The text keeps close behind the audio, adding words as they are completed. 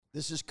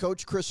This is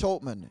Coach Chris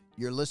Holtman.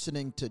 You're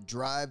listening to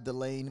Drive the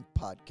Lane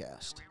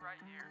podcast.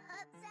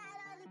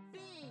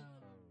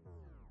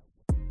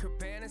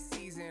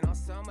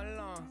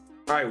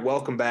 All right,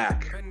 welcome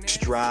back to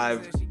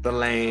Drive the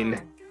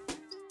Lane,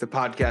 the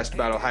podcast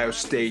about Ohio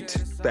State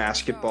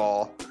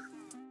basketball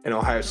and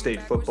Ohio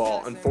State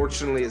football.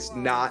 Unfortunately, it's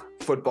not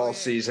football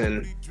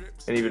season,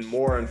 and even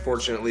more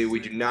unfortunately,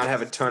 we do not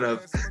have a ton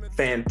of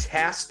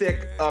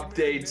fantastic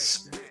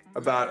updates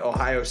about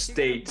Ohio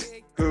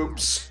State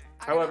hoops.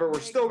 However, we're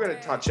still going to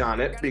touch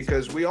on it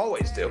because we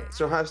always do. It's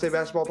an Ohio State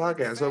basketball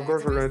podcast, so of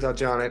course we're going to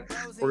touch on it.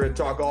 We're going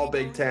to talk all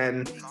Big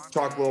Ten,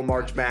 talk a little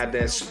March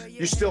Madness.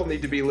 You still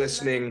need to be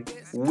listening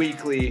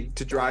weekly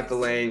to Drive the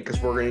Lane because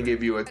we're going to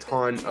give you a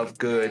ton of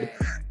good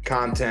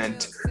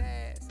content.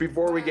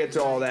 Before we get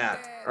to all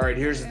that, all right,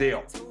 here's the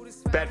deal.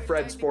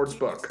 Betfred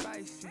Sportsbook.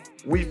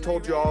 We've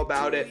told you all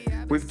about it.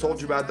 We've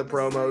told you about the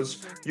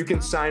promos. You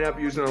can sign up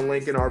using a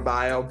link in our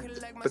bio,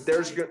 but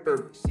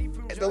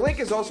the link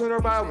is also in our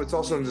bio, but it's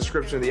also in the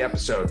description of the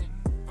episode.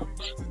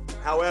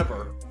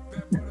 However,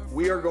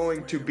 we are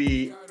going to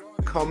be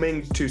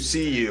coming to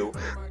see you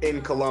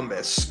in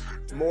Columbus.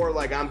 More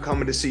like I'm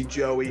coming to see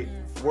Joey.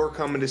 We're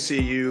coming to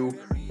see you.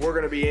 We're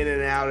going to be in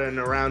and out and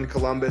around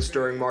Columbus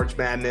during March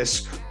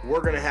Madness. We're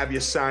going to have you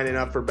signing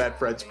up for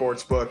Betfred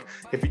Sportsbook.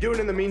 If you do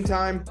it in the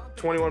meantime,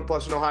 21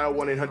 plus in Ohio,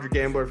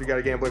 1-800-GAMBLER if you got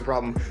a gambling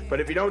problem.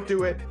 But if you don't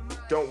do it,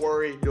 don't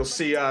worry. You'll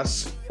see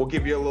us. We'll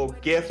give you a little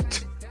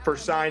gift for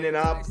signing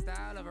up.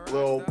 A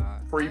little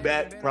free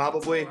bet,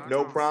 probably.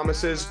 No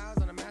promises.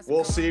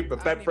 We'll see. But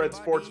Betfred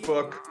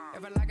Sportsbook.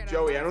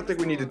 Joey, I don't think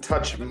we need to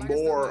touch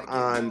more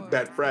on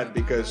Betfred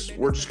because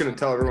we're just going to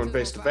tell everyone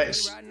face to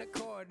face.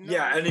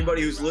 Yeah,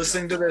 anybody who's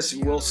listening to this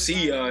will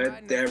see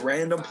at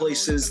random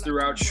places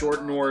throughout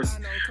Short North.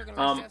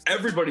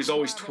 Everybody's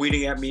always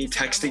tweeting at me,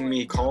 texting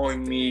me,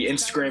 calling me,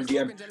 Instagram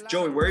DM.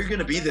 Joey, where are you going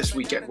to be this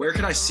weekend? Where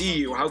can I see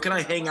you? How can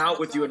I hang out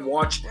with you and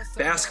watch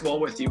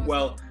basketball with you?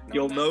 Well,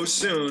 you'll know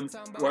soon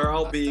where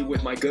I'll be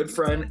with my good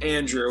friend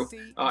Andrew.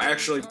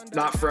 Actually,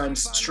 not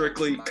friends,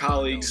 strictly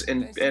colleagues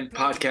and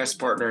podcast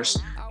partners.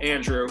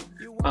 Andrew.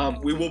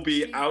 We will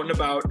be out and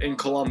about in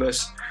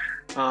Columbus.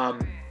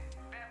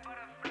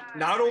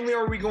 Not only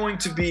are we going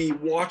to be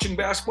watching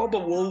basketball,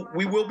 but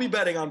we will be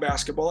betting on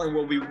basketball and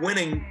we'll be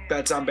winning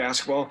bets on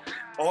basketball.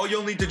 All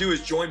you'll need to do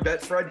is join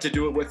Betfred to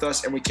do it with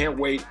us, and we can't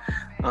wait.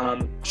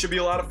 Should be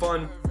a lot of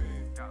fun.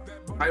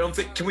 I don't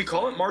think, can we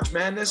call it March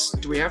Madness?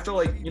 Do we have to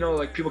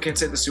like people can't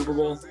say the Super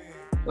Bowl?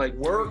 Like,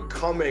 we're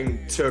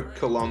coming to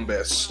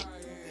Columbus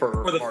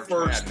for March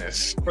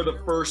Madness. For the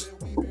first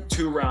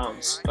 2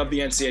 rounds of the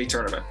NCAA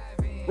tournament.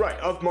 Right,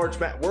 of March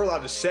Madness. We're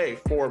allowed to say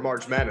for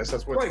March Madness.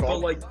 That's what it's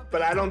called.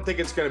 But I don't think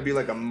it's going to be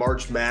like a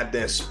March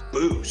Madness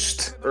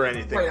boost or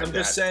anything like that. I'm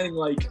just saying,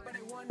 like,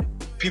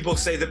 people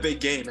say the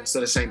big game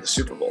instead of saying the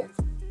Super Bowl.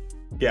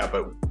 Yeah,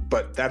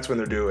 but that's when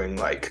they're doing,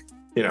 like,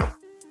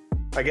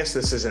 I guess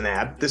this is an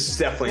ad. This is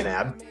definitely an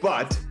ad.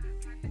 But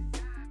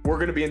we're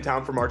going to be in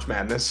town for March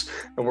Madness.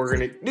 And we're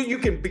going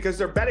to – because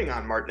they're betting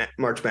on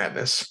March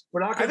Madness.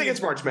 We're not. I think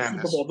it's March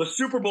Madness. Super Bowl. The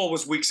Super Bowl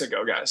was weeks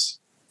ago, guys.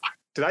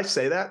 Did I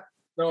say that?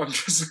 No, I'm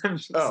just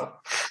Oh,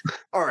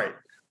 all right.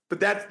 But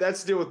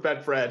that's the deal with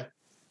Betfred.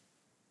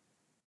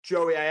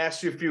 Joey, I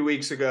asked you a few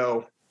weeks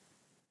ago,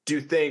 do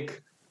you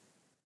think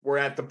we're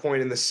at the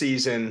point in the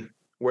season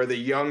where the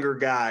younger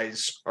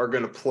guys are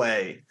going to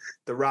play?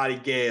 The Roddy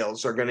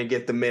Gales are going to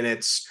get the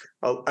minutes,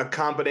 a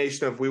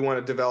combination of we want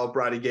to develop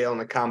Roddy Gale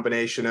and a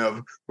combination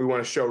of we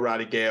want to show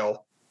Roddy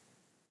Gale.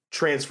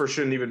 Transfer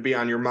shouldn't even be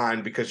on your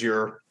mind because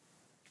you're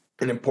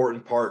an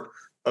important part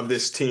of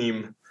this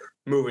team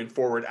moving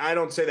forward. I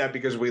don't say that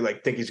because we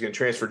think he's going to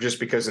transfer, just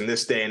because in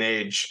this day and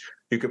age,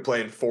 you could play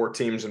in 4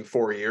 teams in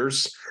 4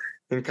 years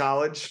in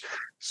college.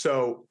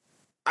 So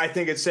I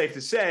think it's safe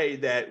to say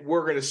that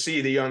we're going to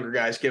see the younger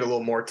guys get a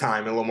little more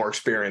time and a little more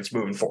experience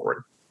moving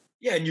forward.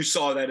 Yeah, and you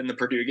saw that in the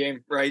Purdue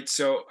game, right?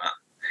 So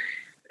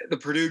the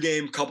Purdue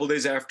game, a couple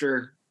days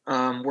after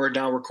we're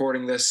now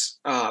recording this,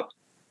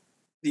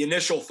 the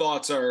initial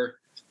thoughts are,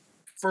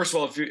 first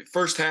of all,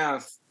 first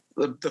half,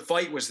 the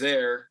fight was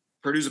there.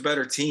 Purdue's a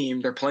better team.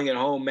 They're playing at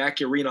home.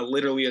 Mackey Arena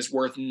literally is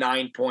worth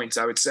 9 points,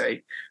 I would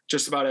say,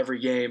 just about every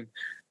game,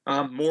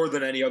 more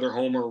than any other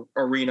home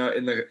arena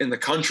in the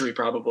country,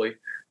 probably,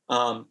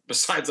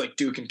 besides like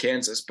Duke and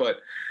Kansas. But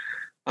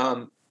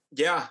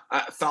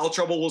foul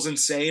trouble was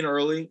insane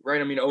early, right?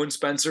 I mean, Owen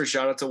Spencer,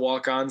 shout out to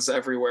walk-ons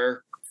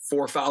everywhere.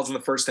 4 fouls in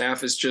the first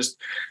half is just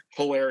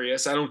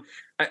hilarious. I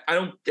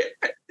don't.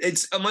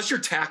 It's unless you're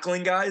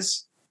tackling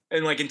guys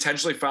and like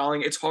intentionally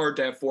fouling, it's hard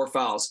to have 4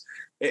 fouls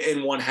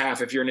in one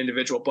half if you're an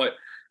individual. But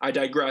I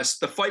digress.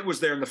 The fight was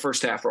there in the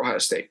first half for Ohio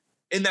State.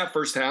 In that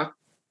first half,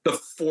 the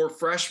 4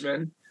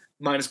 freshmen,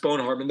 minus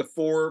Boneharman, the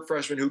 4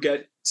 freshmen who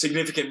get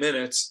significant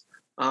minutes,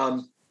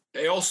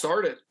 they all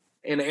started.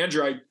 And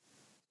Andrew,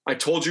 I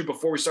told you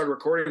before we started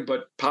recording,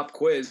 but pop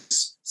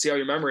quiz, see how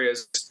your memory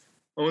is.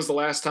 When was the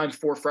last time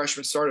 4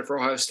 freshmen started for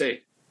Ohio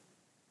State?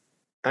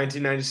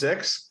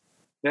 1996.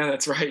 Yeah,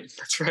 that's right.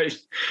 That's right.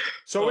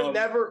 So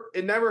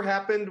it never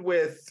happened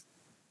with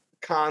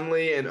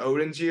Conley and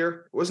Odin's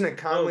year? Wasn't it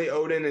Conley,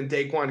 Odin, and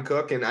Daquan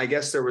Cook? And I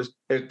guess there was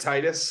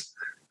Titus.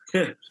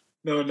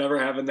 No, never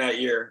happened that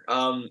year.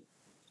 And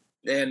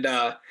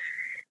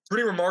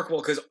pretty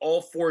remarkable because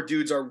all four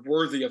dudes are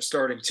worthy of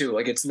starting too.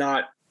 Like, it's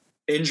not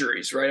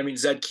injuries, right? I mean,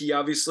 Zed Key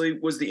obviously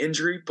was the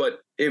injury,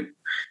 but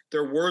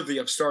they're worthy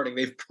of starting.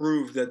 They've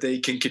proved that they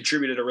can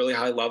contribute at a really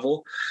high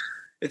level.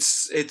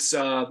 It's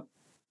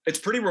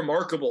pretty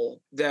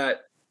remarkable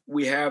that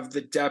we have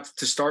the depth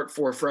to start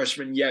four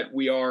freshmen, yet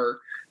we are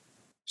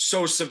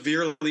so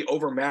severely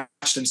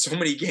overmatched in so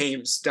many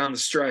games down the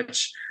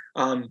stretch.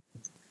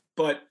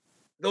 But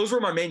those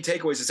were my main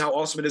takeaways, is how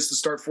awesome it is to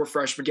start four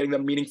freshmen, getting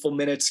them meaningful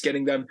minutes,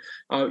 getting them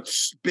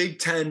Big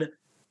Ten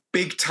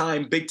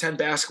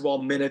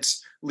basketball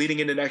minutes leading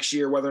into next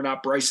year, whether or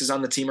not Bryce is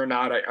on the team or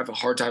not. I have a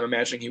hard time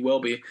imagining he will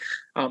be.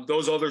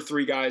 Those other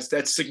three guys,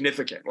 that's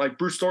significant. Like,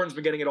 Bruce Thornton's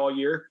been getting it all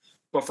year,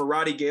 but for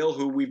Roddy Gale,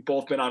 who we've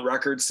both been on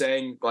record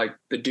saying, like,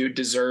 the dude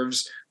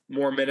deserves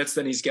more minutes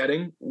than he's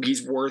getting,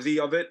 he's worthy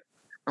of it,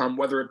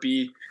 whether it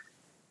be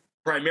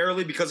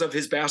primarily because of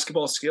his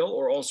basketball skill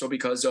or also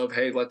because of,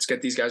 hey, let's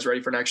get these guys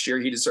ready for next year.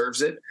 He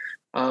deserves it.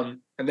 And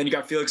then you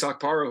got Felix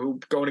Okpara, who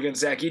going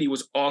against Zach Edey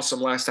was awesome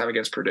last time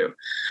against Purdue.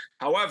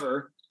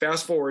 However,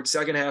 fast forward,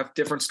 second half,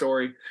 different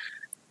story.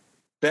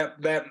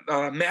 That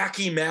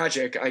Mackey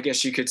magic, I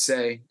guess you could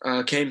say,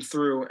 came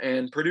through,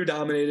 and Purdue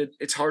dominated.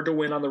 It's hard to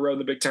win on the road in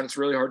the Big Ten. It's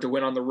really hard to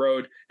win on the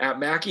road at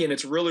Mackey, and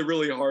it's really,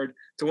 really hard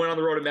to win on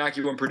the road at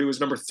Mackey when Purdue is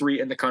number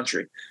 3 in the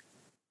country.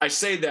 I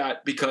say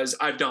that because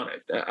I've done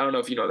it. I don't know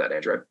if you know that,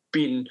 Andrew. I've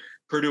beaten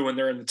Purdue when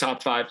they're in the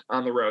top 5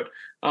 on the road.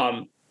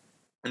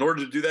 In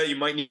order to do that, you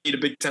might need a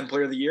Big Ten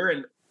Player of the Year,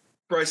 and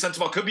Bryce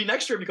Sensabaugh could be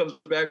next year if he comes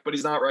back, but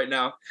he's not right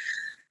now.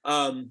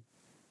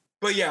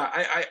 But yeah,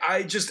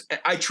 I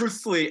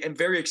truthfully am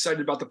very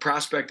excited about the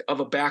prospect of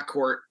a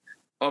backcourt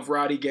of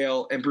Roddy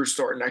Gale and Bruce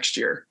Thornton next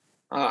year.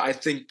 I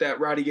think that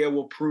Roddy Gale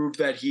will prove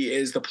that he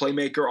is the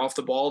playmaker off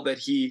the ball that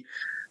he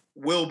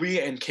will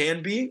be and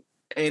can be,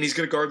 and he's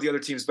going to guard the other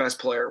team's best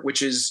player,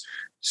 which is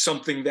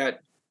something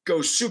that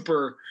goes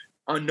super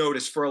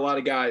unnoticed for a lot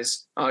of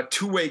guys.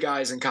 Two-way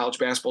guys in college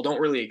basketball don't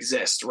really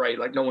exist, right?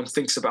 Like, no one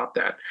thinks about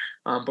that.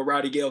 But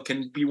Roddy Gale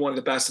can be one of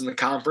the best in the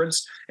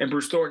conference. And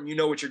Bruce Thornton, you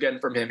know what you're getting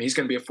from him. He's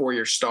going to be a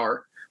 4-year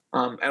star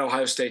at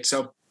Ohio State.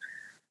 So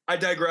I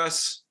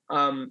digress.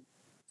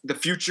 The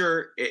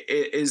future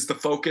is the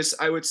focus,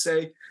 I would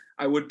say.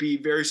 I would be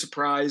very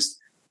surprised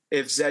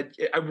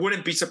I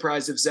wouldn't be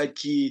surprised if Zed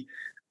Key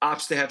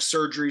opts to have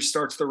surgery,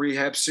 starts the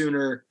rehab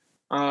sooner,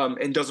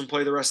 and doesn't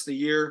play the rest of the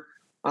year.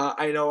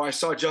 I know I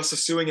saw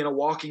Justice Sueing in a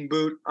walking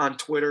boot on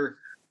Twitter.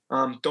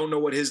 Don't know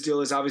what his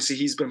deal is. Obviously,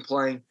 he's been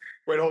playing.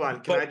 Wait, hold on.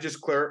 Can I just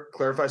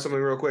clarify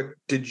something real quick?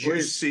 Did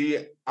you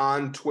see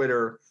on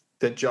Twitter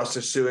that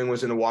Justice Sueing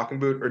was in a walking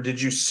boot, or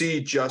did you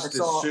see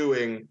Justice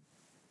Sueing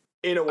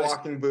in a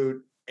walking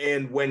boot,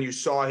 and when you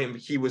saw him,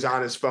 he was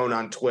on his phone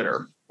on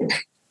Twitter?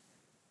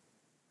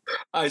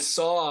 I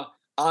saw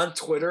on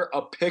Twitter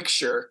a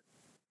picture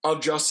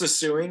of Justice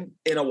Sueing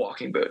in a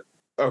walking boot.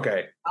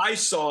 Okay. I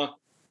saw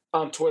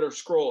on Twitter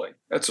scrolling.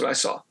 That's what I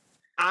saw.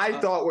 I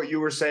thought what you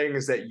were saying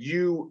is that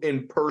you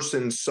in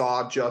person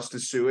saw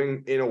Justice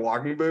Sueing in a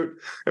walking boot.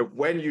 And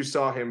when you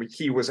saw him,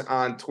 he was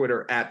on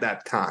Twitter at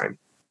that time.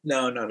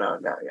 No.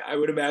 I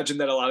would imagine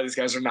that a lot of these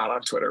guys are not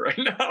on Twitter right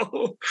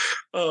now.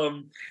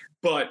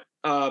 But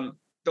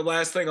the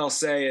last thing I'll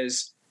say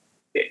is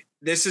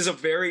this is a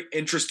very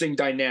interesting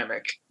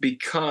dynamic,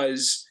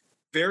 because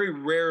very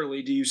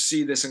rarely do you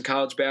see this in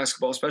college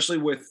basketball, especially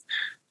with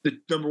the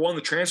number one,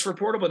 the transfer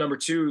portal, but number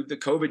 2, the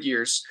COVID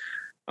years.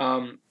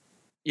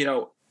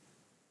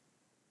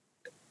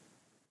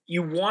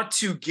 You want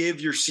to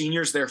give your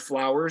seniors their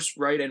flowers,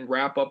 right, and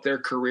wrap up their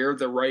career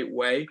the right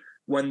way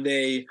when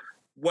they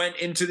went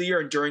into the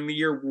year and during the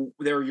year.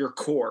 They're your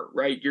core,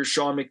 right? Your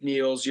Sean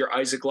McNeils, your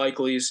Isaac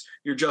Likely's,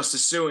 your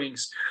Justice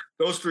Sueings.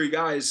 Those 3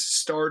 guys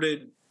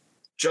started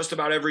just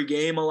about every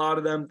game, a lot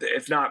of them,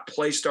 if not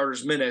play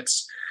starters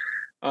minutes.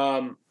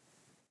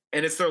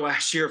 And it's their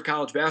last year of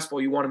college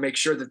basketball. You want to make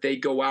sure that they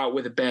go out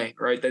with a bang,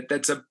 right?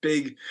 That's a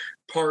big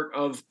part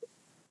of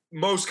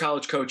most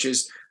college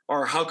coaches,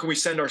 are how can we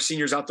send our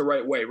seniors out the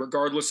right way,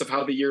 regardless of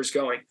how the year's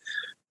going.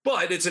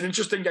 But it's an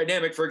interesting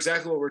dynamic for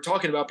exactly what we're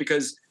talking about,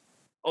 because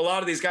a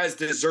lot of these guys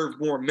deserve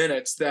more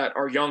minutes that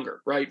are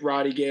younger, right?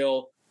 Roddy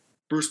Gale,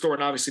 Bruce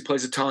Thornton obviously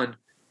plays a ton.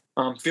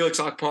 Felix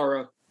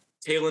Okpara,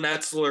 Talon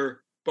Etzler,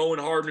 Bowen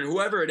Hardman,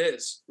 whoever it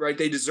is, right?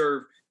 They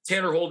deserve.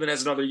 Tanner Holden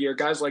has another year.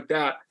 Guys like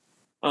that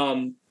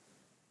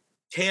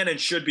can and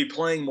should be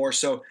playing more.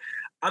 So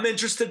I'm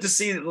interested to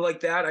see like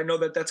that. I know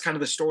that that's kind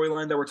of the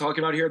storyline that we're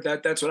talking about here.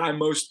 That's what I'm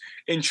most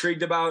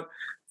intrigued about.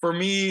 For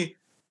me,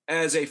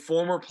 as a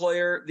former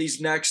player,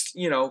 these next,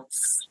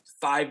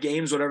 5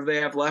 games, whatever they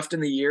have left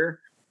in the year,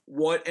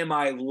 what am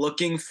I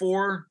looking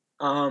for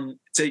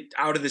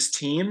out of this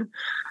team?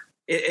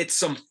 It's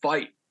some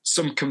fight,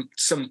 some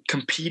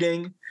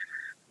competing,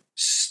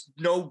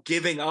 no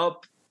giving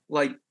up,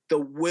 like the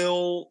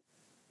will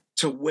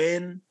to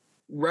win,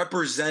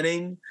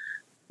 representing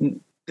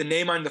the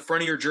name on the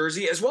front of your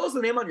jersey as well as the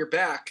name on your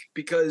back,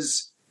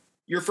 because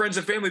your friends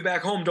and family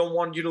back home don't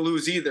want you to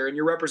lose either, and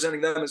you're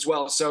representing them as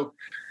well. So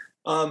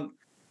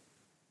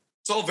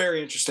it's all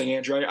very interesting,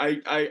 Andrew.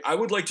 I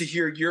would like to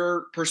hear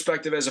your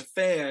perspective as a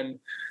fan.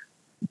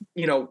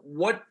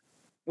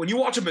 When you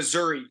watch a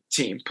Missouri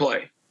team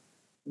play,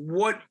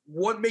 what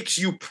makes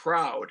you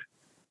proud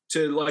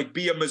to like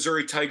be a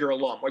Missouri Tiger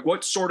alum? Like,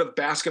 what sort of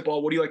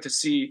basketball, what do you like to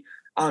see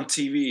on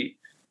TV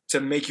to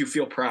make you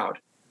feel proud?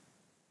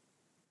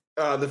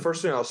 The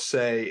first thing I'll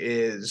say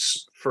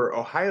is for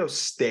Ohio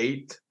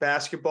State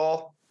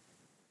basketball,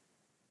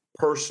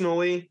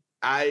 personally,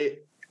 I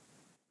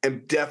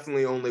am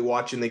definitely only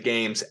watching the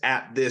games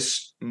at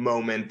this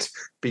moment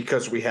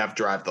because we have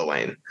Drive the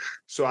Lane.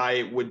 So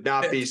I would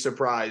not be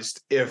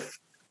surprised if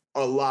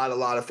a lot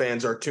of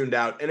fans are tuned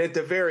out. And at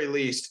the very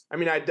least, I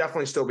mean, I'd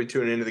definitely still be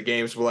tuning into the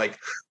games, but like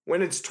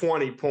when it's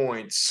 20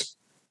 points,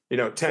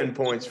 10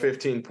 points,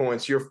 15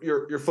 points,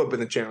 you're flipping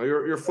the channel.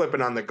 You're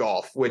flipping on the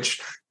golf, which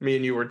me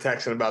and you were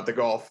texting about the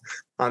golf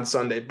on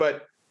Sunday.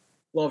 But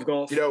love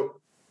golf.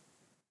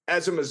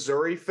 As a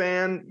Missouri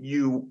fan,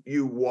 you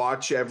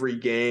watch every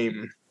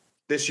game.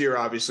 This year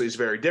obviously is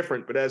very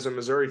different, but as a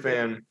Missouri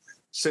fan,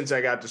 since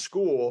I got to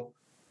school,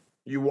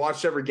 you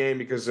watched every game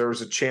because there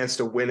was a chance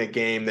to win a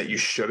game that you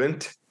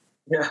shouldn't.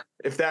 Yeah.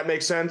 If that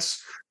makes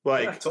sense.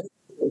 Like, yeah, totally.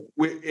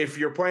 If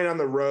you're playing on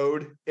the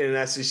road in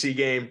an SEC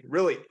game,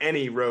 really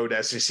any road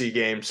SEC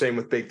game, same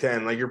with Big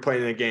Ten, like you're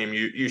playing in a game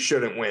you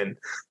shouldn't win.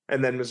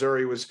 And then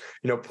Missouri was,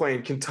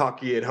 playing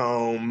Kentucky at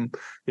home,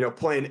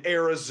 playing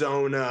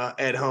Arizona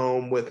at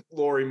home with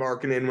Lauri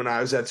Markkanen when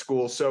I was at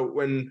school. So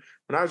when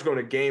I was going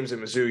to games at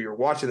Mizzou, you're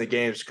watching the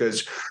games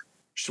because you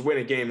should win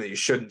a game that you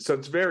shouldn't. So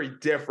it's very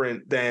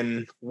different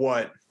than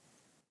what,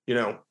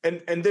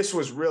 and this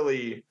was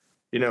really,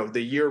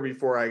 the year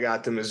before I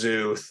got to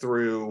Mizzou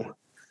through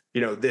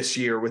this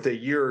year with a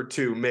year or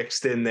two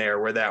mixed in there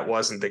where that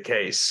wasn't the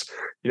case.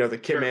 The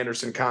Kim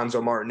Anderson,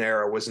 Konzo Martin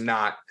era was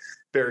not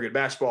very good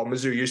basketball.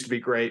 Mizzou used to be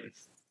great,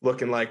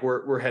 looking like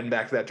we're heading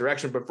back to that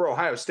direction. But for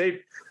Ohio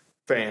State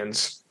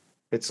fans,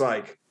 it's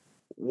like,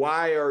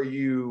 why are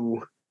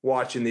you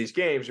watching these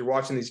games? You're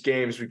watching these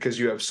games because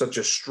you have such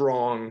a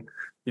strong,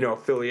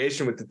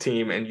 affiliation with the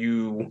team and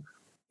you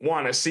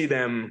want to see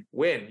them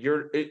win.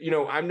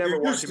 I'm never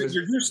watching Mizzou.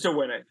 You're used to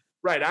winning.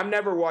 Right. I'm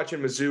never watching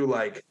Mizzou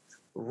like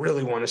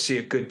really want to see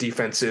a good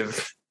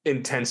defensive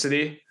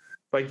intensity.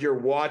 Like you're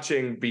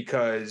watching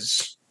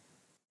because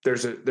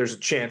there's a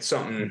chance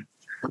something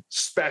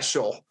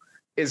special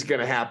is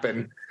going to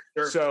happen.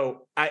 Sure.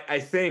 So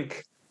I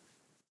think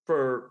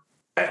you're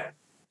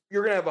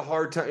going to have a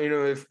hard time,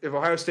 if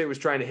Ohio State was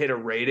trying to hit a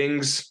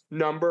ratings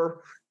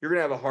number, you're going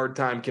to have a hard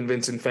time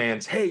convincing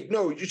fans, hey,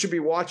 no, you should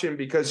be watching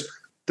because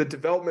the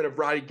development of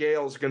Roddy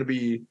Gale is going to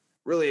be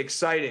really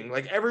exciting.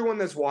 Like everyone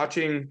that's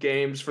watching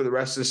games for the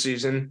rest of the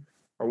season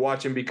are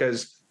watching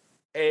because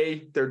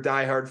A, they're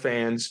diehard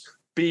fans,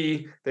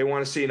 B, they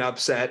want to see an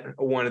upset of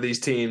one of these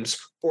teams,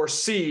 or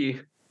C,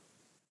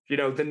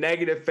 the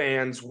negative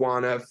fans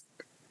want to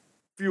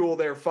fuel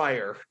their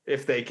fire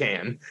if they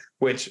can,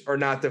 which are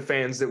not the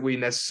fans that we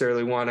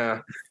necessarily want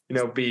to,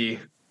 be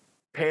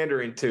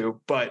pandering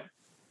to. But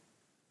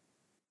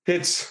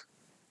it's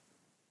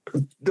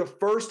the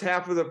first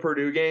half of the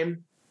Purdue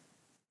game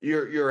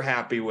you're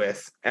happy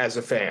with as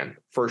a fan,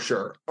 for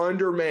sure.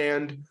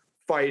 Undermanned,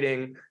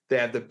 fighting. They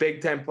have the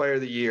Big Ten Player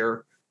of the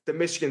Year. The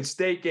Michigan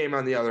State game,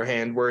 on the other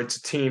hand, where it's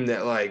a team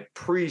that like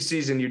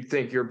preseason you'd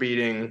think you're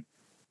beating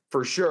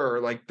for sure.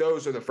 Like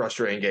those are the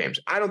frustrating games.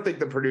 I don't think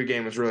the Purdue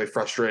game was really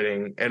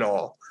frustrating at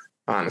all,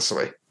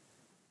 honestly.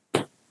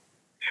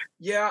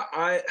 Yeah,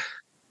 I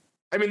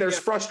mean, there's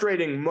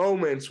frustrating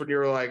moments when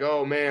you're like,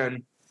 oh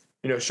man,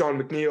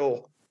 Sean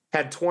McNeil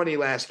had 20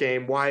 last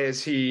game. Why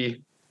is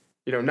he,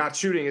 not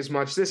shooting as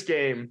much this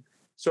game?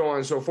 So on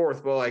and so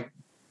forth. But like,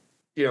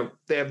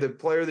 they have the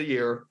Player of the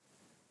Year.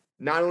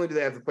 Not only do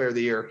they have the Player of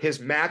the Year, his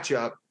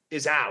matchup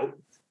is out.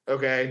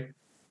 Okay.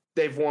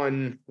 They've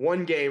won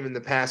one game in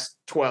the past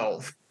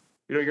 12.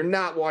 You're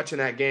not watching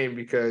that game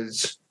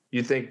because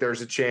you think there's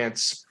a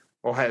chance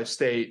Ohio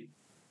State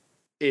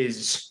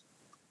is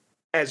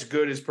as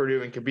good as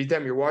Purdue and can beat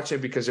them. You're watching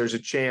it because there's a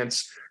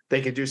chance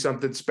they can do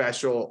something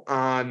special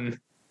on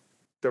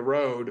the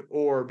road,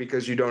 or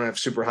because you don't have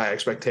super high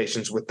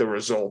expectations with the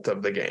result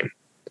of the game.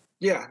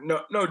 Yeah,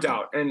 no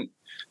doubt. And,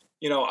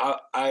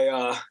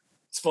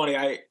 it's funny.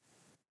 I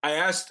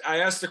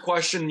asked the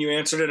question, you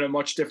answered it in a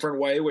much different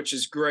way, which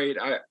is great.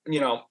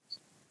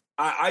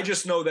 I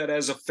just know that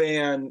as a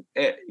fan,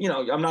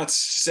 I'm not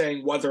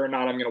saying whether or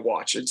not I'm going to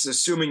watch. It's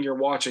assuming you're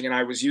watching, and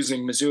I was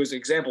using Mizzou as an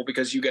example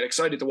because you get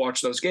excited to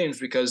watch those games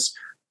because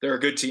they're a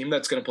good team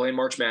that's going to play in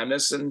March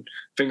Madness, and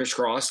fingers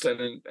crossed.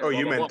 And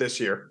you meant this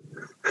year?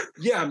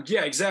 Yeah,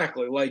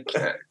 exactly. Like,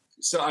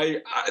 so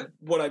I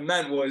what I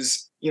meant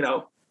was,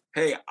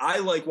 hey, I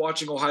like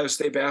watching Ohio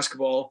State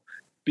basketball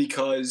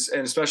because,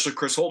 and especially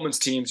Chris Holtman's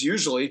teams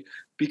usually,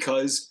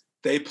 because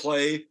they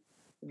play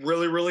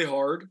really, really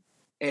hard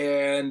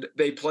and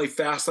they play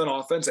fast on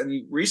offense.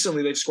 And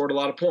recently they've scored a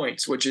lot of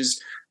points, which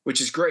is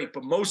which is great.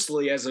 But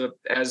mostly as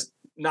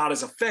not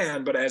as a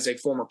fan, but as a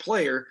former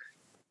player,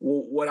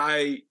 what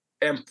I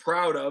am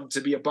proud of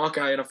to be a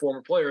Buckeye and a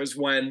former player is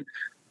when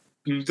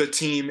the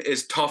team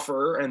is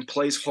tougher and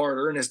plays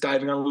harder and is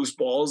diving on loose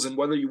balls. And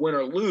whether you win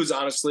or lose,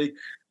 honestly,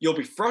 you'll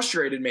be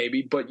frustrated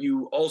maybe, but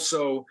you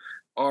also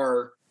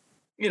are,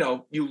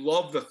 you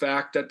love the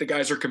fact that the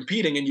guys are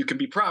competing and you can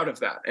be proud of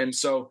that. And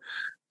so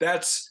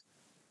that's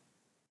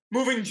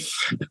moving,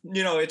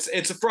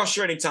 it's a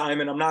frustrating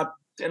time, and I'm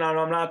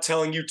not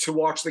telling you to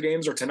watch the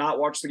games or to not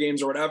watch the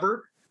games or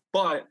whatever,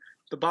 but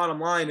the bottom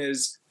line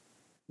is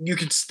you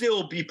can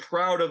still be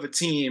proud of a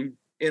team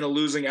in a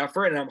losing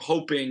effort. And I'm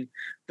hoping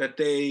that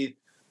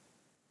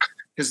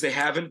because they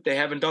haven't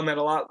done that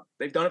a lot.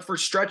 They've done it for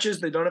stretches.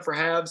 They've done it for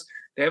halves.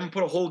 They haven't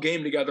put a whole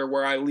game together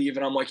where I leave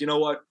and I'm like, you know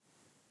what?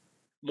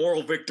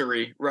 Moral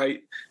victory,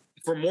 right?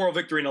 For moral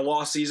victory in a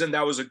lost season,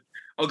 that was a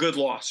good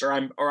loss, or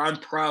I'm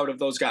proud of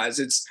those guys.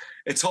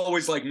 It's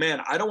always like, man,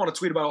 I don't want to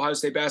tweet about Ohio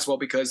State basketball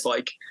because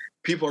like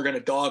people are going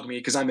to dog me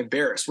because I'm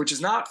embarrassed, which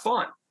is not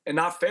fun and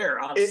not fair,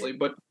 honestly,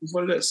 but it's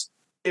what it is.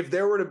 If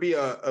there were to be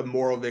a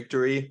moral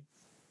victory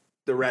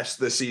the rest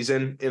of the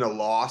season in a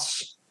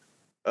loss,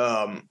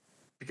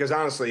 because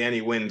honestly,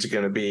 any win's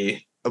going to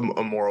be a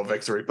moral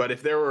victory. But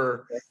if there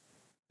were,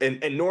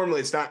 and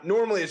normally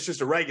it's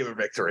just a regular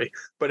victory.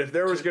 But if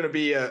there was going to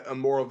be a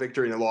moral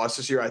victory in a loss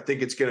this year, I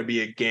think it's going to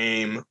be a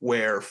game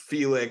where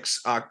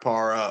Felix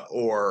Okpara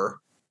or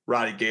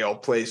Roddy Gale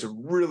plays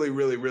really,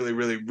 really, really,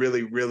 really,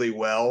 really, really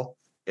well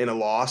in a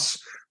loss.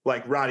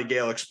 Like Roddy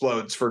Gale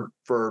explodes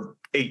for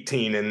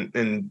 18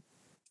 and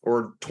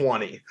or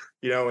 20,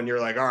 and you're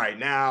like, all right,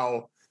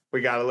 now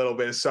we got a little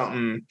bit of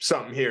something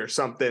here,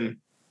 something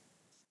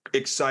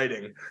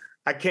exciting.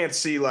 I can't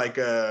see like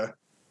a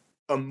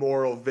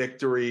moral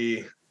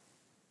victory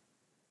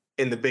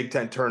in the Big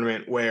Ten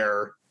tournament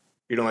where,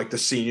 like the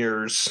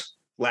seniors'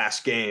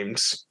 last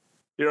games.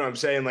 You know what I'm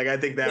saying? Like, I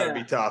think that would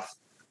be tough.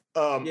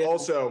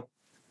 Also,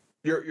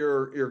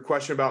 your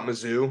question about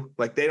Mizzou,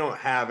 like they don't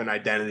have an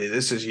identity.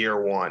 This is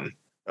year one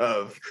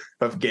of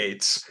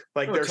Gates.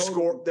 Like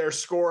they're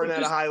scoring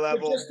at a high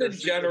level. Just in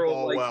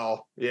general,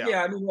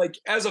 I mean, like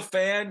as a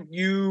fan,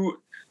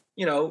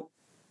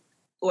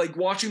 like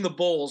watching the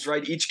Bulls,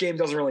 right? Each game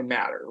doesn't really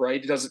matter,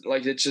 right? It doesn't,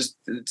 like, it's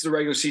the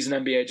regular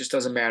season NBA. It just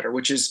doesn't matter,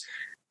 which is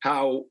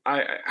how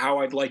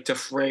I'd like to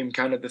frame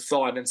kind of the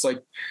thought. And it's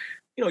like,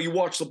 you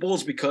watch the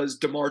Bulls because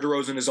DeMar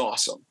DeRozan is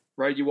awesome,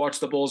 right? You watch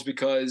the Bulls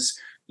because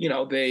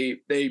they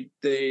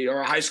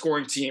are a high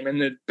scoring team and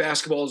the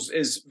basketball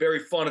is very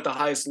fun at the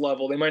highest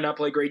level. They might not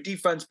play great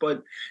defense,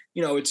 but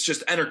it's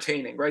just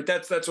entertaining, right?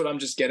 That's what I'm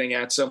just getting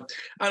at. So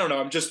I don't know.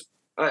 I'm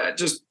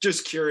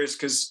just curious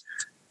because,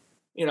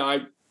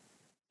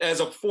 as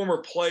a former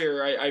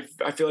player,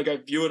 I feel like I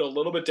view it a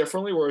little bit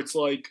differently, where it's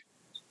like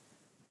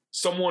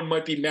someone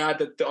might be mad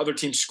that the other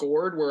team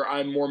scored, where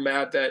I'm more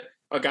mad that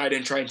a guy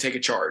didn't try and take a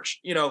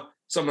charge,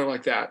 something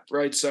like that.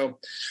 Right. So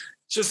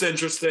it's just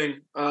interesting.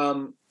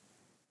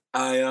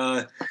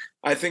 I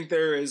think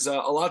there is a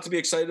lot to be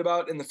excited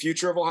about in the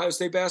future of Ohio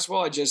State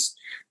basketball. I just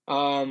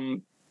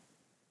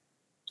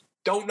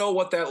don't know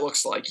what that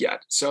looks like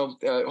yet. So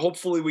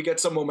hopefully we get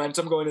some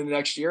momentum going into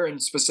next year,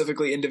 and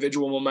specifically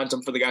individual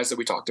momentum for the guys that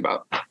we talked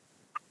about.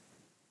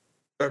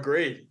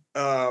 Agreed.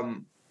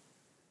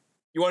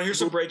 You want to hear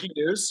some breaking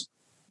news?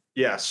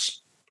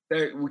 Yes.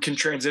 We can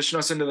transition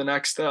us into the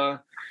next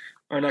our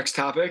next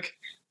topic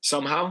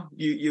somehow.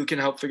 You can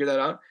help figure that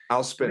out.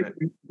 I'll spin it.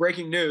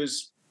 Breaking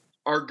news.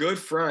 Our good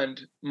friend,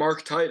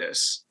 Mark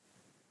Titus,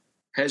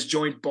 has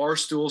joined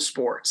Barstool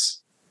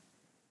Sports.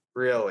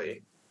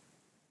 Really?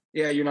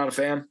 Yeah, you're not a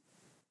fan?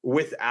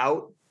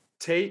 Without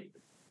Tate?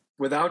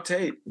 Without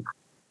Tate.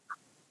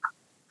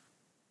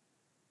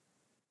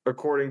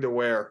 According to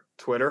where?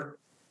 Twitter?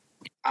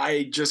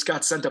 I just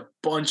got sent a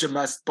bunch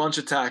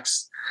of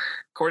texts.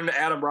 According to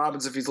Adam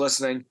Robbins, if he's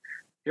listening.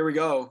 Here we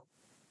go.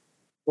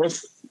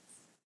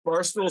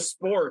 Barstool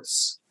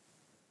Sports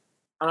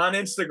on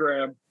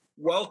Instagram.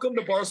 Welcome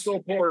to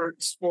Barstool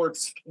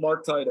Sports,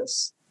 Mark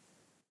Titus.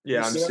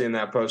 Yeah, I'm seeing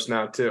that post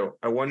now too.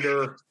 I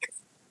wonder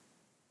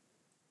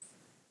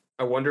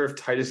if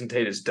Titus and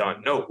Tate is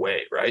done. No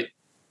way, right?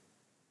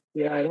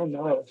 Yeah, I don't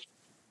know.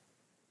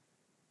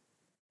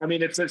 I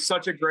mean, it's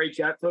such a great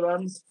get for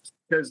them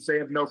because they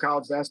have no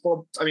college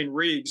basketball. I mean,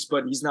 Reeves,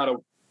 but he's not a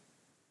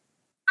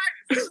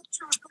good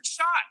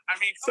shot. I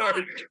mean,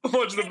 sorry. I'm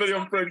watching the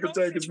video. Frank the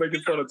Tank is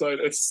making fun of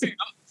Titus.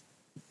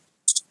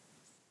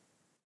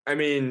 I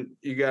mean,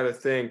 you got to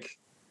think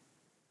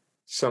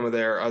some of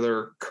their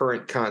other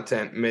current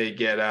content may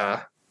get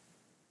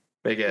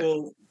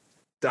doxed.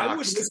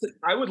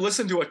 I would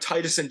listen to a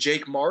Titus and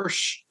Jake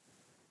Marsh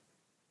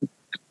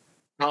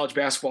college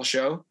basketball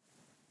show.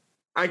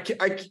 I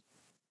can't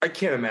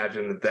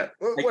imagine that.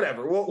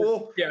 Whatever.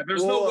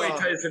 There's no way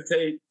Titus and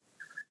Tate.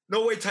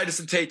 No way Titus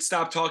and Tate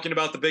stop talking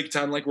about the Big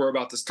Ten like we're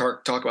about to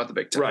talk about the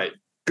Big Ten. Right.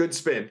 Good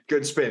spin.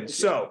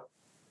 So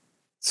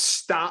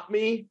stop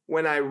me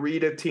when I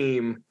read a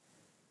team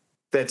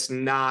that's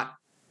not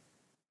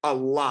a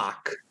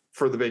lock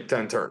for the Big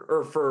Ten tournament,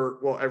 or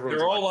everyone's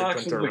They're all locked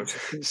locks. Big Ten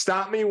tournament.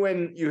 Stop me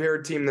when you hear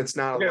a team that's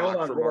not a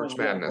lock for March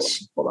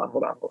Madness.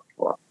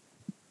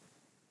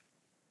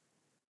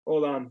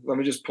 Hold on. Let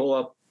me just pull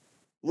up.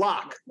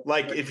 Lock.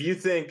 Like if you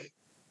think.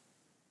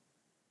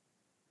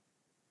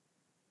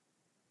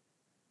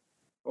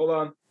 Hold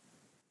on.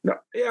 No.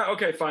 Yeah.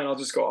 Okay. Fine. I'll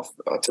just go off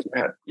to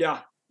my head. Yeah.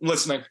 I'm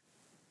listening.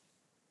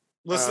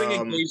 Listening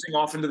and gazing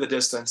off into the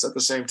distance at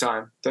the same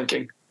time,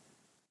 thinking.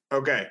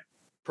 Okay.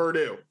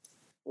 Purdue.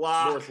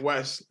 Lock.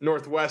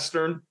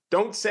 Northwestern.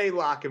 Don't say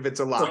lock if it's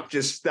a lock.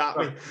 Just stop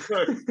me.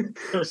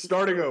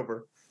 Starting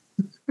over.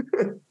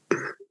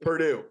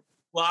 Purdue.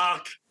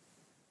 Lock.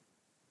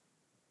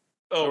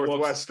 Oh,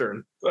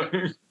 Northwestern.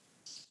 You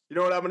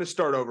know what? I'm going to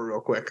start over real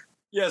quick.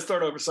 Yeah,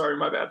 start over. Sorry,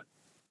 my bad.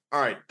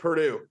 All right,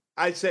 Purdue.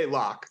 I'd say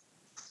lock.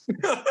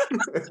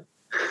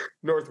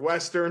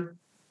 Northwestern,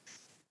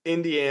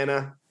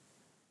 Indiana,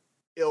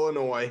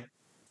 Illinois,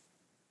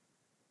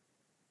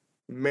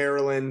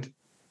 Maryland,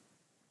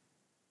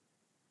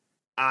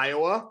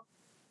 Iowa.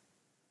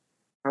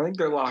 I think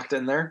they're locked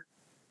in there.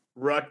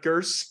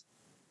 Rutgers.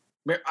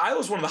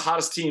 Iowa's one of the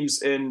hottest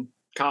teams in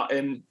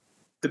the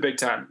Big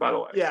Ten, by the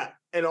way. Yeah,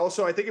 and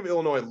also I think if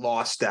Illinois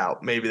lost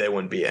out, maybe they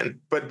wouldn't be in.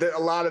 But a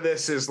lot of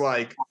this is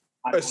like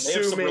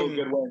assuming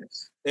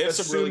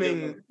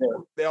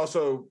they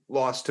also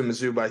lost to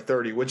Mizzou by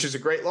 30, which is a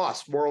great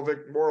loss, moral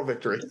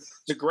victory.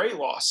 It's a great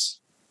loss.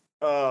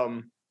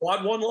 Quad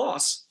one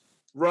loss.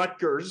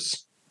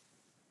 Rutgers.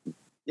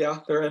 Yeah,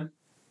 they're in.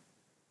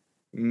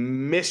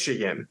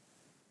 Michigan.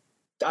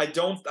 I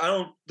don't.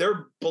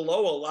 They're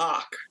below a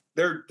lock.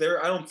 I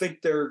don't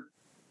think they're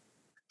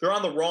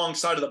on the wrong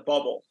side of the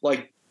bubble.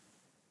 Like,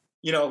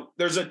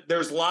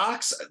 there's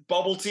locks,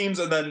 bubble teams,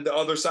 and then the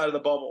other side of the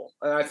bubble.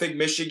 And I think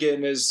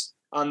Michigan is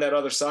on that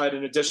other side,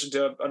 in addition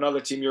to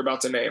another team you're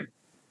about to name.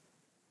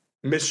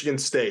 Michigan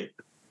State.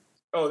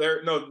 Oh,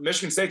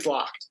 Michigan State's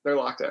locked. They're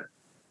locked in.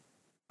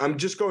 I'm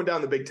just going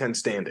down the Big Ten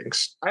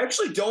standings. I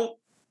actually don't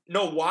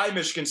know why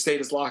Michigan State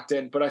is locked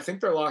in, but I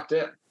think they're locked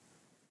in.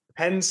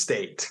 Penn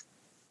State.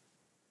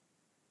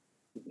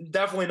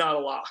 Definitely not a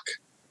lock.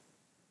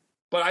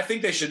 But I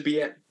think they should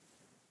be in.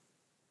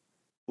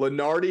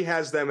 Lenardi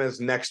has them as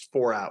next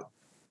four out.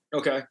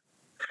 Okay.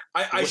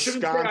 I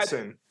shouldn't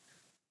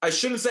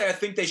say I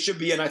think they should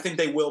be in. I think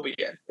they will be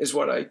in, is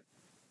what I.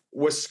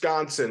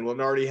 Wisconsin.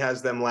 Lenardi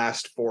has them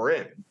last four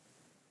in.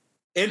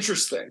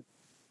 Interesting.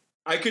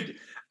 I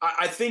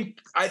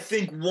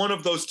think one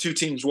of those two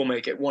teams will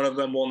make it. One of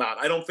them will not.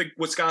 I don't think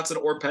Wisconsin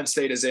or Penn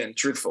State is in,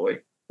 truthfully,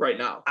 right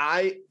now.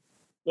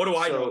 What do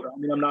I know? I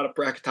mean, I'm not a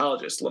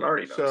bracketologist.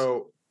 Lenardi knows.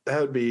 So that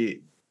would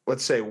be,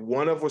 let's say,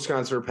 one of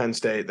Wisconsin or Penn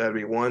State. That would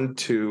be 1,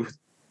 2,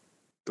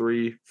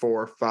 3,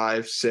 4,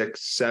 5,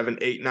 6, 7,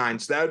 8, 9.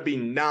 So that would be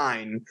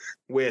 9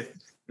 with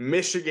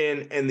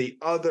Michigan and the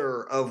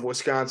other of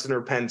Wisconsin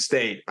or Penn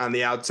State on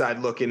the outside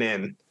looking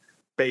in,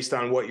 based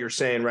on what you're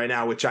saying right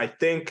now, which I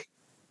think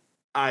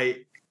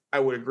I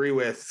would agree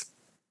with.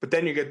 But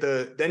then you get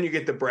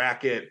the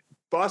bracket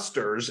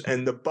busters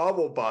and the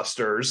bubble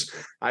busters.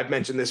 I've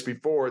mentioned this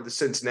before, the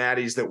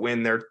Cincinnatis that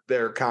win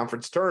their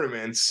conference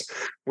tournaments,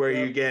 where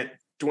you get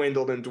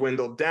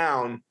dwindled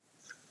down.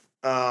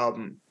 I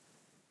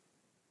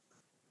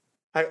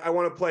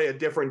want to play a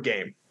different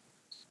game.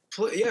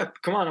 Yeah,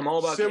 come on, I'm all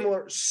about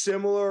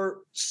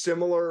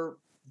similar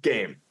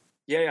game.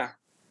 Yeah.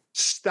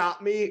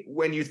 Stop me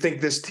when you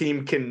think this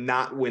team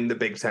cannot win the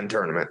Big Ten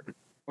tournament.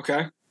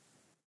 Okay.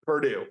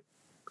 Purdue,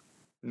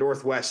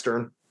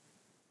 Northwestern,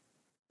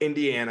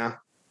 Indiana,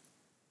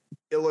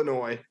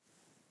 Illinois,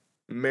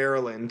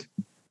 Maryland.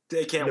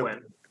 They can't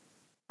win.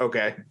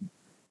 Okay.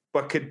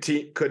 But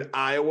could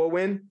Iowa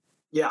win?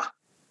 Yeah.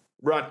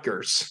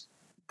 Rutgers.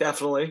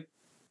 Definitely.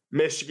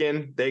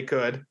 Michigan, they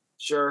could.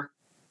 Sure.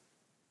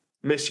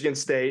 Michigan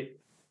State.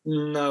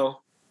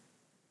 No.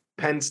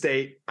 Penn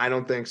State, I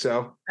don't think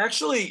so.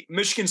 Actually,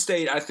 Michigan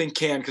State, I think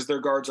can, because their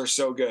guards are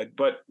so good.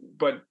 But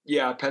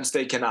yeah, Penn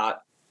State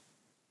cannot.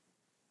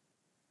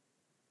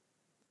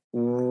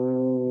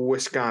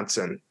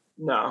 Wisconsin.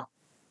 No.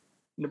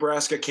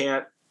 Nebraska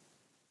can't.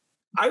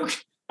 I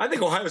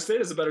think Ohio State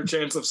has a better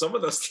chance of some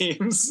of those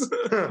teams.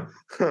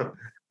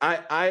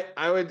 I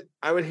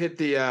would hit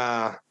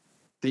the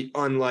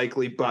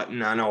unlikely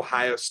button on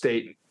Ohio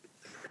State,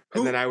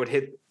 and then I would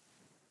hit.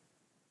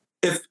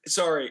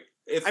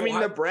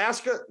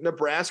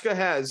 Nebraska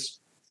has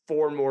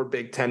 4 more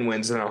Big Ten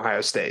wins than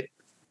Ohio State.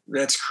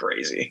 That's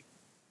crazy.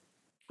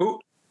 Who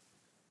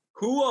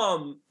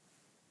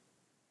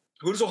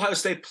does Ohio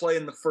State play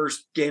in the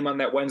first game on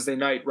that Wednesday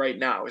night right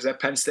now? Is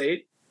that Penn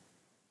State?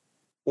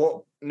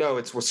 Well, no,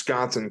 it's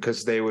Wisconsin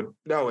because they would.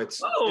 No,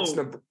 it's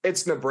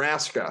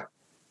Nebraska.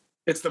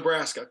 It's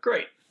Nebraska.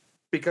 Great.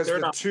 Because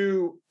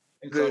the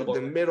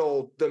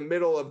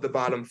middle of the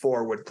bottom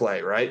 4 would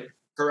play, right?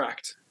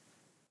 Correct.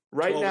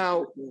 Right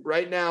now,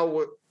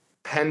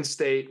 Penn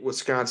State,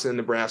 Wisconsin, and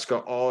Nebraska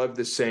all have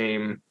the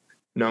same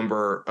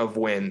number of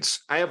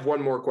wins. I have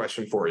one more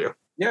question for you.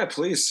 Yeah,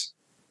 please.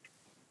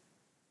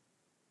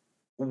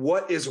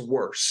 What is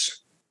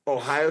worse,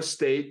 Ohio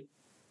State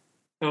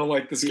I don't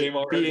like this game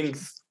already.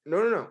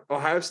 No.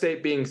 Ohio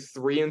State being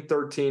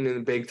 3-13 in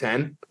the Big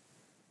Ten,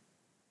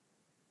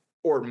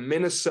 or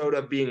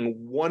Minnesota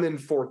being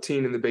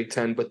 1-14 in the Big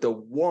Ten, but the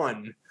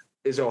one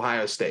is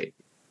Ohio State.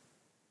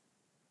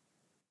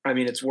 I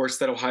mean, it's worse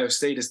that Ohio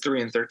State is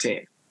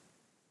 3-13.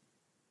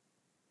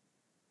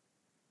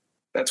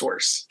 That's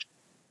worse.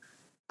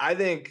 I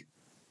think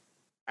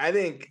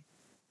 3-13.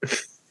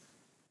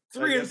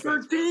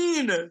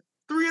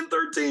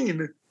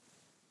 3-13.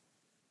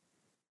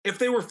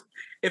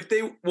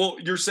 Well,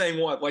 you're saying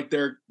what? Like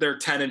they're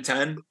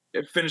 10-10.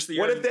 Finish the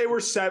year. What if they were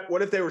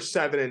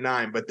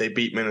 7-9, but they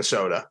beat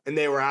Minnesota and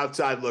they were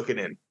outside looking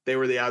in? They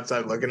were the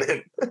outside looking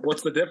in.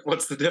 What's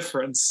the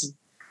difference?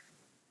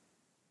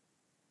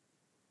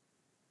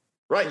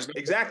 Right,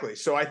 exactly.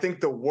 So I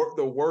think the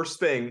worst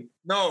thing.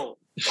 No.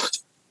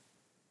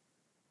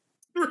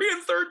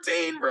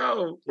 3-13,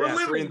 bro. We're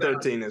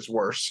 3-13 is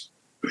worse.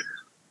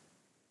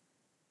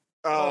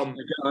 Oh my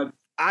God.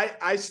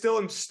 I still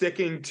am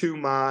sticking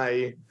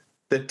to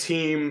the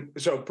team.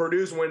 So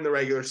Purdue's winning the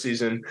regular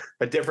season.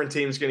 A different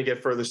team's going to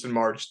get furthest in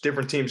March.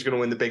 Different team's going to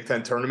win the Big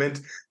Ten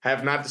tournament. I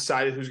have not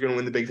decided who's going to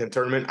win the Big Ten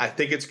tournament. I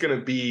think it's going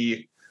to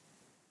be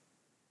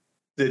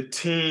the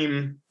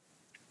team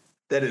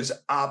that is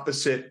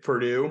opposite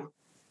Purdue.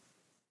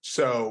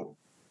 So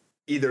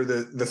either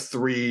the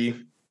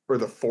 3 or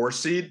the 4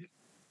 seed.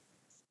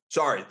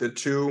 Sorry, the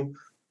 2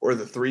 or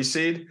the 3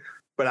 seed.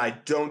 But I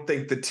don't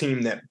think the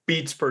team that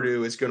beats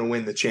Purdue is going to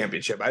win the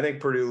championship. I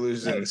think Purdue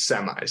loses in the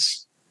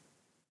semis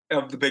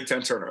of the Big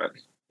Ten tournament.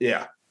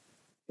 Yeah.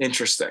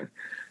 Interesting.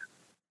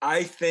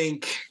 I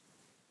think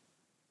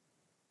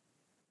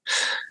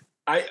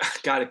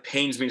God, it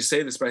pains me to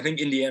say this, but I think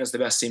Indiana's the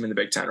best team in the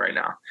Big Ten right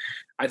now.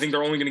 I think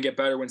they're only going to get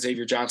better when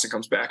Xavier Johnson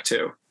comes back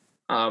too.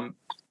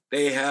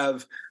 They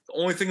have the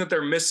only thing that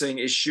they're missing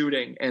is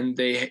shooting, and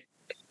they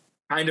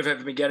kind of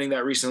have been getting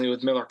that recently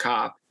with Miller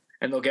Kopp,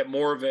 and they'll get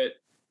more of it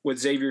with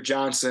Xavier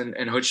Johnson,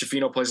 and Hood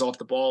Schifino plays off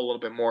the ball a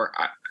little bit more.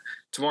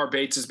 Tamar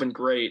Bates has been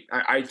great.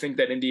 I think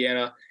that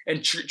Indiana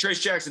and Trace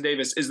Jackson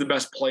Davis is the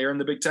best player in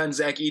the Big Ten.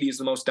 Zach Edey is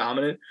the most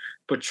dominant,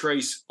 but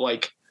Trace,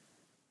 like,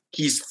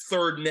 he's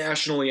third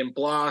nationally in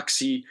blocks.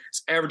 He's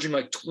averaging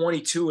like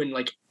 22 and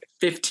like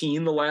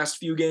 15 the last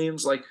few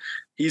games. Like,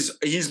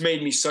 he's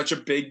made me such a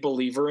big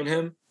believer in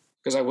him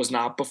because I was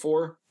not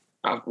before,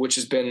 which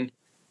has been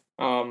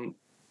talked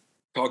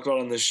about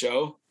on this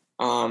show.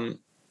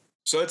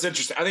 So it's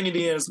interesting. I think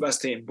Indiana's the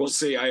best team. We'll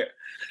see.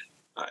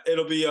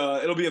 It'll be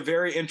a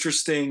very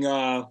interesting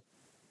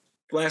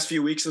last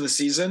few weeks of the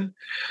season.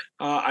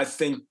 I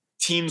think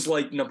teams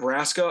like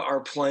Nebraska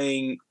are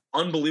playing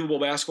unbelievable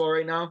basketball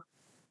right now.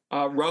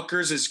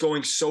 Rutgers is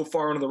going so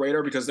far under the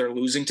radar because they're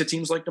losing to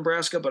teams like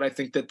Nebraska, but I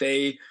think that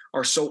they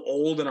are so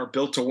old and are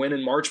built to win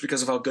in March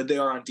because of how good they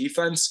are on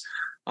defense.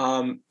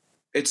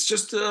 It's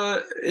just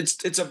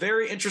it's a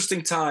very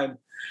interesting time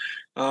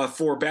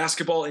for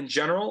basketball in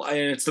general, and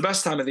it's the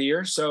best time of the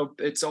year, so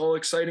it's all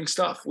exciting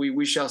stuff.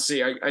 We shall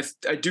see.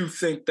 I do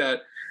think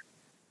that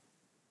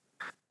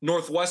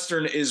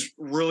Northwestern is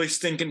really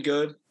stinking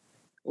good.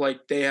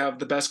 Like, they have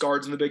the best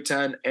guards in the Big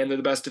Ten, and they're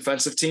the best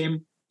defensive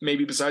team,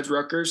 maybe besides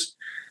Rutgers.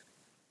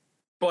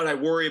 But I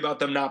worry about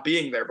them not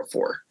being there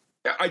before.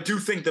 I do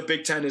think the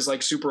Big Ten is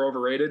like super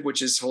overrated,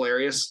 which is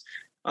hilarious.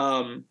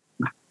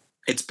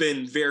 It's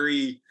been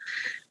very,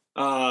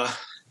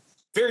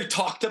 very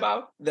talked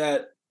about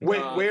that.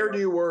 Where do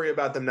you worry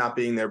about them not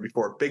being there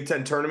before? Big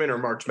Ten tournament or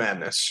March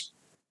Madness?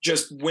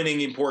 Just winning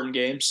important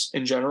games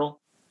in general.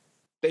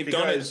 They've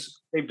done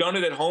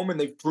it at home, and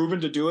they've proven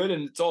to do it,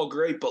 and it's all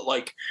great. But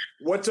like,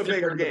 what's a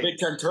bigger game? The Big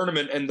Ten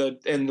tournament and the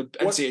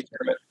NCAA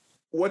tournament.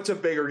 What's a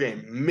bigger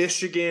game?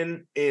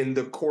 Michigan in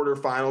the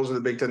quarterfinals of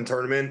the Big Ten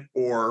tournament,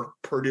 or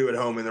Purdue at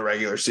home in the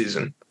regular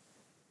season?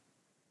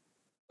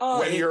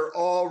 When you're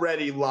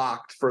already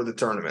locked for the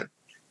tournament.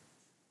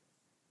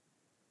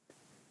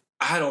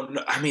 I don't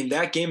know. I mean,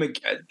 that game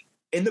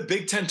in the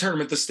Big Ten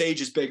tournament, the stage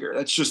is bigger.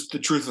 That's just the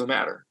truth of the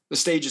matter. The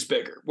stage is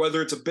bigger.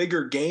 Whether it's a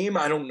bigger game,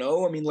 I don't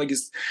know. I mean, like,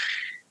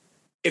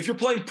 if you're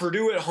playing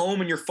Purdue at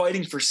home and you're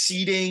fighting for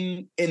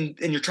seeding and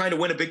you're trying to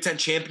win a Big Ten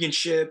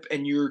championship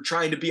and you're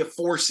trying to be a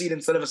 4 seed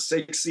instead of a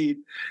 6 seed,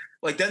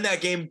 like, then that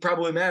game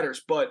probably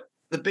matters. But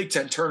the Big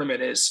Ten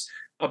tournament is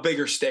a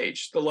bigger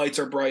stage. The lights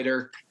are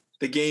brighter.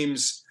 The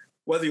games,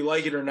 whether you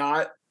like it or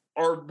not,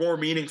 are more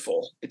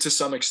meaningful to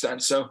some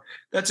extent. So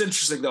that's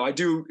interesting, though.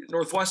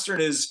 Northwestern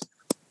is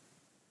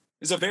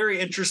a very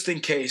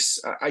interesting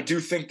case. I do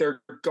think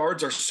their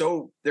guards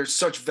they're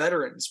such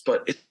veterans,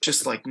 but it's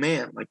just like,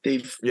 man, like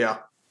they've. Yeah.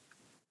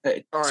 All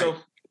right. So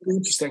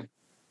interesting.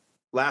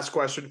 Last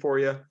question for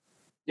you.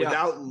 Yeah.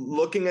 Without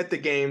looking at the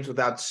games,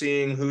 without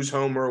seeing who's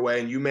home or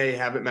away, and you may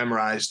have it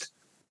memorized,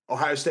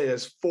 Ohio State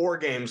has 4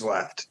 games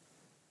left.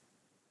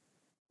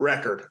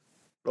 Record,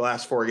 the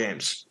last 4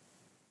 games.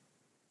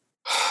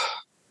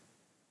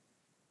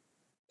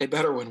 They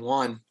better win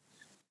one.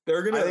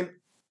 They're gonna.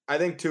 I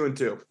think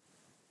 2-2.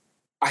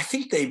 I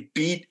think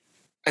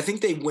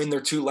they win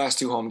their last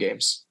 2 home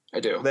games. I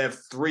do. They have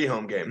 3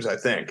 home games, I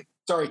think.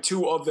 Sorry,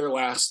 2 of their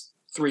last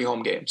 3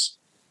 home games.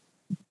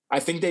 I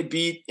think they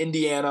beat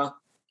Indiana,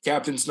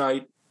 Captain's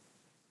Night.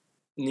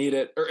 Need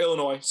it. Or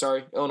Illinois.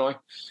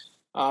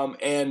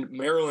 And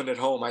Maryland at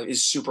home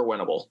is super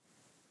winnable,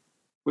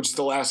 which is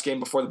the last game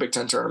before the Big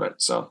Ten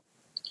tournament. So,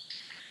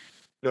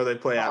 no, they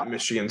play at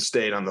Michigan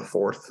State on the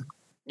 4th.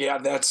 Yeah,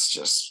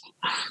 that's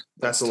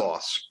a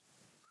loss.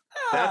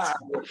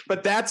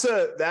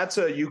 That's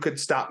a you could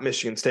stop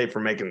Michigan State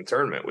from making the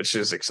tournament, which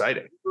is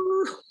exciting.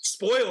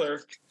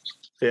 Spoiler.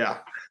 Yeah.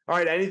 All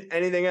right.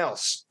 Anything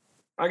else?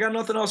 I got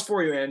nothing else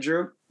for you,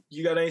 Andrew.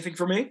 You got anything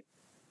for me?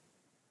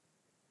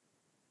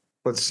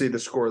 Let's see the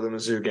score of the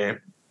Mizzou game.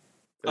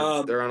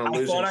 They're on a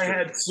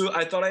losing streak.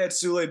 I thought I had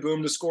Sule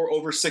Boom to score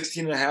over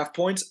 16.5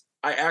 points.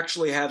 I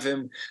actually have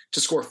him to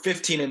score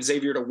 15 and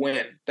Xavier to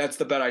win. That's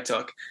the bet I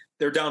took.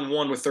 They're down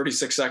 1 with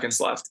 36 seconds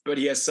left, but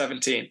he has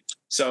 17.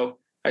 So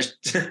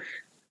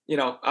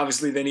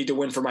obviously they need to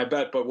win for my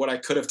bet, but what I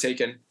could have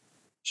taken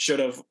should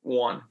have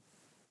won.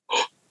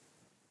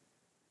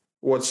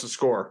 What's the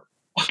score?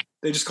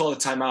 They just called a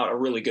timeout, a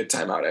really good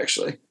timeout,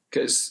 actually,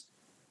 because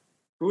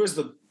who is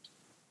the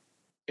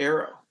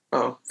arrow?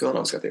 Oh,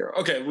 Villanova's got the arrow.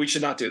 Okay, we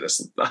should not do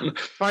this.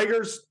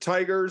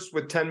 Tigers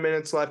with 10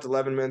 minutes left,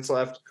 11 minutes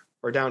left,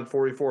 are down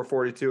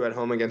 44-42 at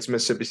home against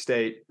Mississippi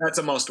State. That's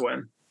a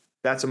must-win.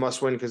 That's a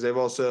must-win because they've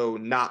also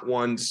not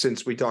won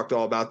since we talked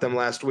all about them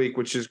last week,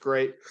 which is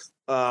great.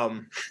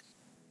 Buckle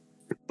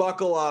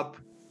up.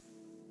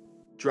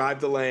 Drive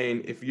the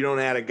lane. If you don't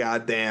add a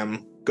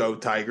goddamn go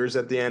Tigers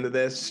at the end of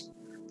this,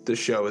 the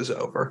show is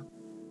over.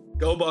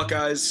 Go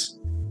Buckeyes.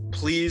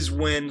 Please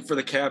win for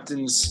the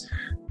captains.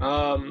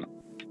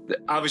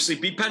 Obviously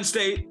beat Penn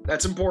State.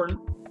 That's important.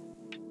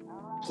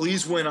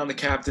 Please win on the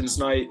captain's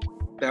night.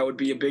 That would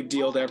be a big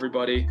deal to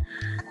everybody.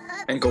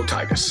 And go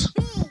Tigers.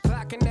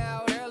 Clocking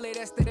out early,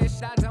 that's the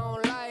dish I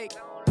don't like.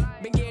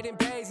 Been getting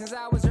paid since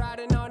I was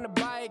riding on the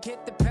bike.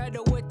 Hit the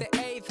pedal with the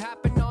 8th,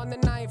 hopping on the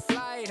 9th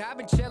flight. I've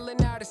been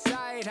chilling out of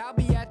sight. I'll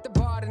be at the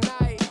bar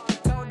tonight.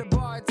 Told the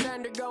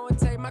bartender, go and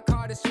take my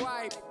card to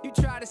swipe. You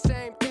try the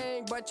same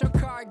thing, but your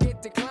card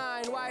get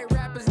declined. White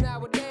rappers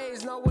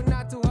nowadays, no, we're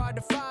not too hard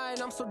to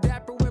find. I'm so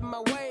dapper with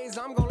my ways,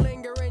 I'm gonna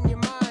linger in your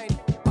mind.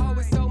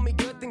 Always told me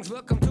good things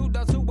will come to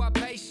those who are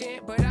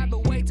patient, but I've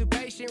been way too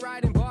patient,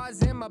 writing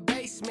bars in my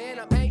basement.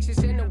 I'm anxious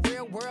in the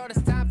real world,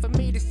 it's time for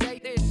me to say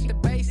this. The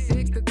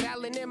basics, the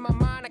talent in my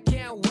mind, I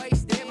can't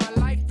waste it. My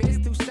life is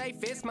too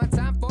safe, it's my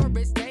time for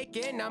risk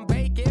taking. I'm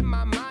baking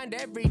my mind,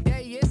 every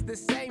day it's the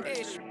same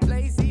ish.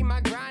 Lazy,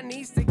 my grind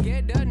needs to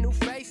get a new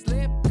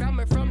facelift.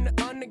 Coming from the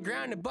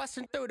underground and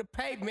busting through the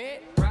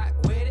pavement. Rock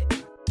with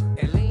it,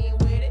 and lean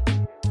with it.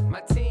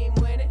 My team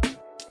winning,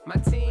 my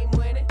team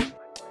winning.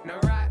 No,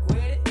 rock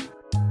with it,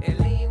 and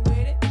lean with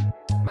it.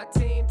 My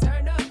team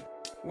turned up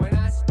when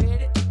I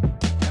spit it.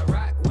 Now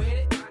rock with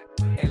it,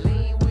 and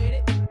lean with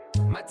it.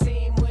 My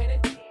team winning,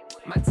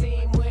 my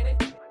team winning.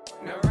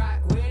 Now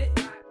rock with it,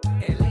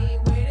 and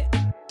lean with it.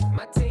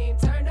 My team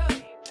turned up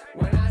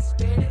when I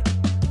spit it.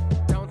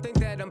 Don't think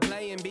that I'm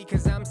playing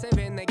because I'm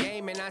saving the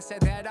game, and I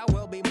said that I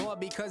will be more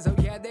because oh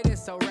yeah, that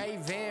is so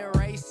raving,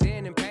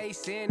 racing and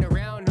pacing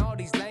around all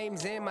these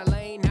lanes in my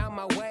lane, out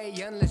my way,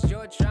 unless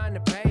you're trying to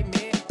pay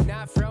me.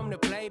 Not from the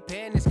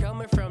playpen, it's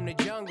coming from the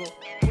jungle.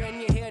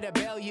 When you hear the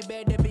bell, you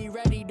better be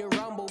ready to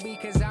rumble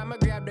because I'ma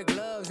grab the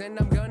gloves and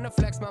I'm gonna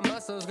flex my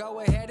muscles. Go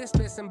ahead and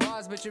spit some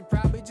bars, but you're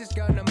probably just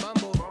gonna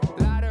mumble.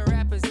 A lot of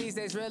rappers these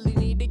days really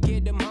need to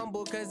get them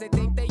humble cause they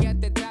think they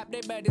at the top,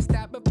 they better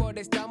stop before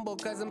they stumble.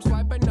 Cause I'm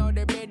swiping all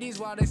their biddies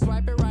while they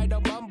swiping right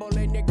on Bumble.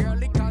 And your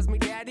girlie calls me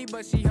daddy,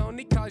 but she only